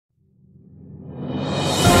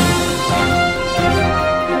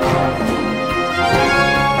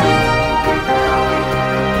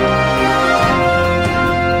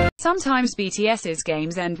Sometimes BTS's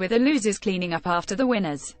games end with the losers cleaning up after the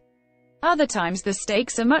winners. Other times the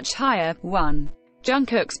stakes are much higher. 1.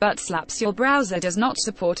 Jungkook's butt slaps. Your browser does not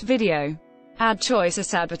support video. Ad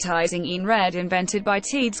choice advertising in red invented by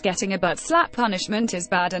Teeds. Getting a butt slap punishment is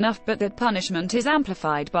bad enough, but that punishment is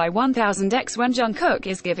amplified by 1000x when Jungkook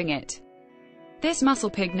is giving it. This muscle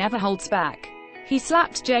pig never holds back. He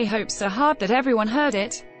slapped J-Hope so hard that everyone heard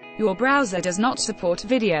it. Your browser does not support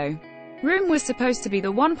video. Room was supposed to be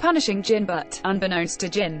the one punishing Jin, but, unbeknownst to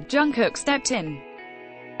Jin, Jungkook stepped in.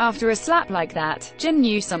 After a slap like that, Jin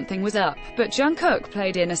knew something was up, but Jungkook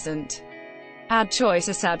played innocent. Ad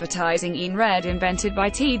choice advertising in red invented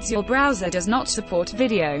by Teeds. Your browser does not support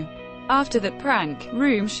video. After that prank,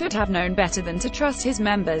 Room should have known better than to trust his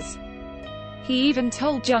members. He even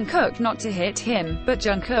told Jungkook not to hit him, but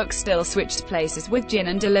Jungkook still switched places with Jin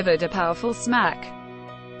and delivered a powerful smack.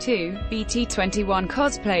 2. BT21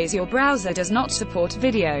 cosplays. Your browser does not support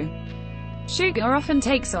video. Suga often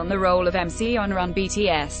takes on the role of MC on Run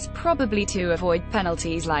BTS, probably to avoid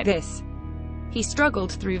penalties like this. He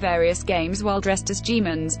struggled through various games while dressed as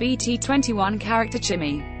Jimin's BT21 character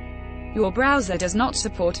Chimmy. Your browser does not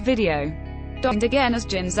support video. And again as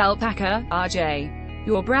Jin's alpaca, RJ.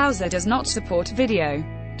 Your browser does not support video.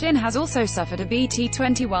 Jin has also suffered a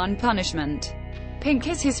BT21 punishment. Pink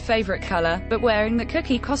is his favorite color, but wearing the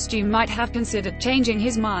cookie costume might have considered changing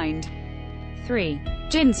his mind. 3.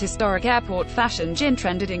 Jin's historic airport fashion. Jin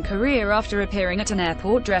trended in Korea after appearing at an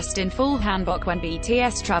airport dressed in full hanbok when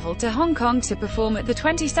BTS traveled to Hong Kong to perform at the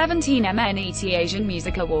 2017 MNET Asian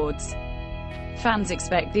Music Awards. Fans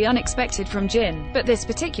expect the unexpected from Jin, but this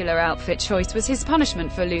particular outfit choice was his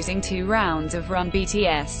punishment for losing 2 rounds of Run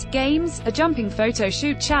BTS games, a jumping photo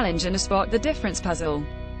shoot challenge and a spot the difference puzzle.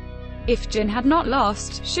 If Jin had not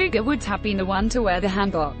lost, Suga would have been the one to wear the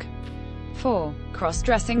hanbok. 4.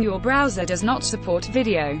 Cross-dressing. Your browser does not support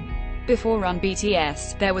video. Before Run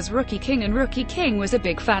BTS, there was Rookie King, and Rookie King was a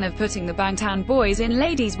big fan of putting the Bangtan boys in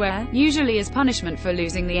ladies' wear, usually as punishment for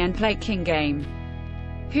losing the N-Play King game.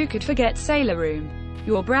 Who could forget Sailor Room?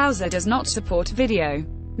 Your browser does not support video.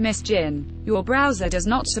 Miss Jin. Your browser does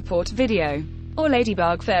not support video. Or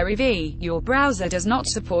Ladybug Fairy V. Your browser does not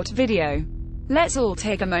support video. Let's all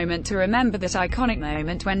take a moment to remember that iconic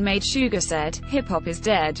moment when Made Suga said, "Hip-hop is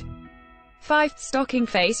dead." 5. Stocking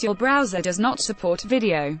face. Your browser does not support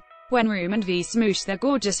video. When Room and V smoosh their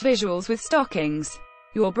gorgeous visuals with stockings.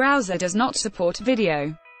 Your browser does not support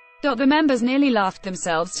video. The members nearly laughed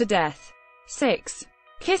themselves to death. 6.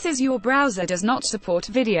 Kisses. Your browser does not support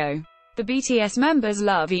video. The BTS members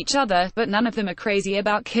love each other, but none of them are crazy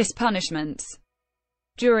about kiss punishments.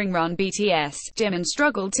 During Run BTS, Jimin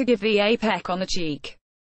struggled to give V a peck on the cheek.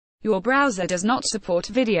 Your browser does not support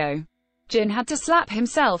video. Jin had to slap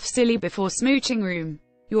himself silly before smooching Room.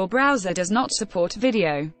 Your browser does not support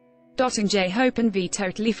video. And J-Hope and V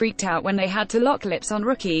totally freaked out when they had to lock lips on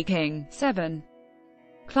Rookie King. 7.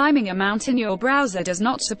 Climbing a mountain. Your browser does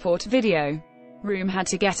not support video. Room had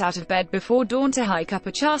to get out of bed before dawn to hike up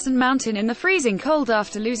a Chasen mountain in the freezing cold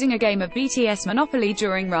after losing a game of BTS Monopoly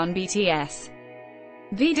during Run BTS.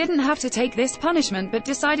 V didn't have to take this punishment but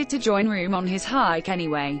decided to join Room on his hike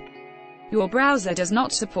anyway. Your browser does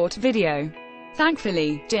not support video.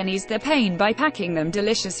 Thankfully, Jin eased their pain by packing them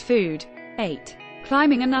delicious food. 8.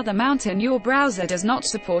 Climbing another mountain. Your browser does not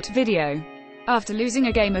support video. After losing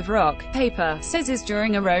a game of rock, paper, scissors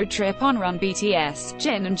during a road trip on Run BTS,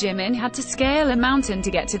 Jin and Jimin had to scale a mountain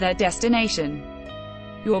to get to their destination.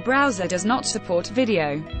 Your browser does not support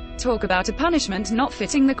video. Talk about a punishment not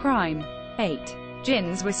fitting the crime. 8.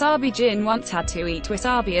 Jin's wasabi. Jin once had to eat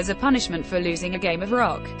wasabi as a punishment for losing a game of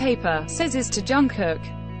rock, paper, scissors to Jungkook.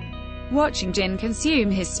 Watching Jin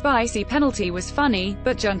consume his spicy penalty was funny,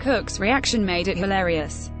 but Jungkook's reaction made it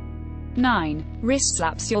hilarious. 9. Wrist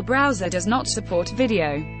slaps. Your browser does not support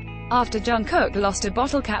video. After Jungkook lost a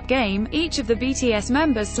bottle cap game, each of the BTS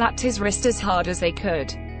members slapped his wrist as hard as they could.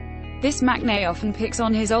 This maknae often picks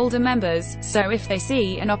on his older members, so if they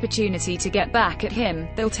see an opportunity to get back at him,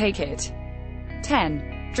 they'll take it.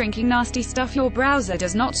 10. Drinking nasty stuff. Your browser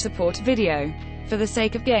does not support video. For the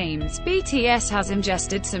sake of games, BTS has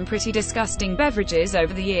ingested some pretty disgusting beverages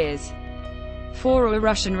over the years. For a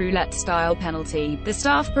Russian roulette-style penalty, the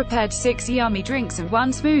staff prepared 6 yummy drinks and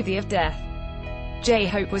 1 smoothie of death.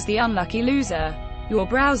 J-Hope was the unlucky loser. Your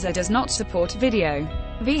browser does not support video.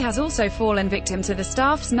 V has also fallen victim to the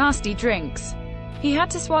staff's nasty drinks. He had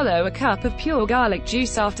to swallow a cup of pure garlic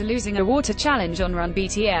juice after losing a water challenge on Run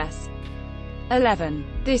BTS. 11.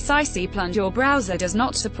 This icy plunge. Your browser does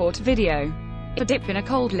not support video. If a dip in a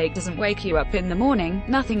cold lake doesn't wake you up in the morning,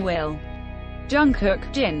 nothing will.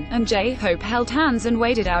 Jungkook, Jin, and J-Hope held hands and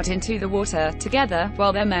waded out into the water together,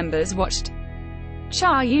 while their members watched.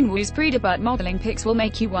 Cha Eun-woo's pre-debut modeling pics will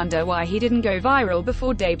make you wonder why he didn't go viral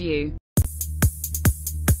before debut.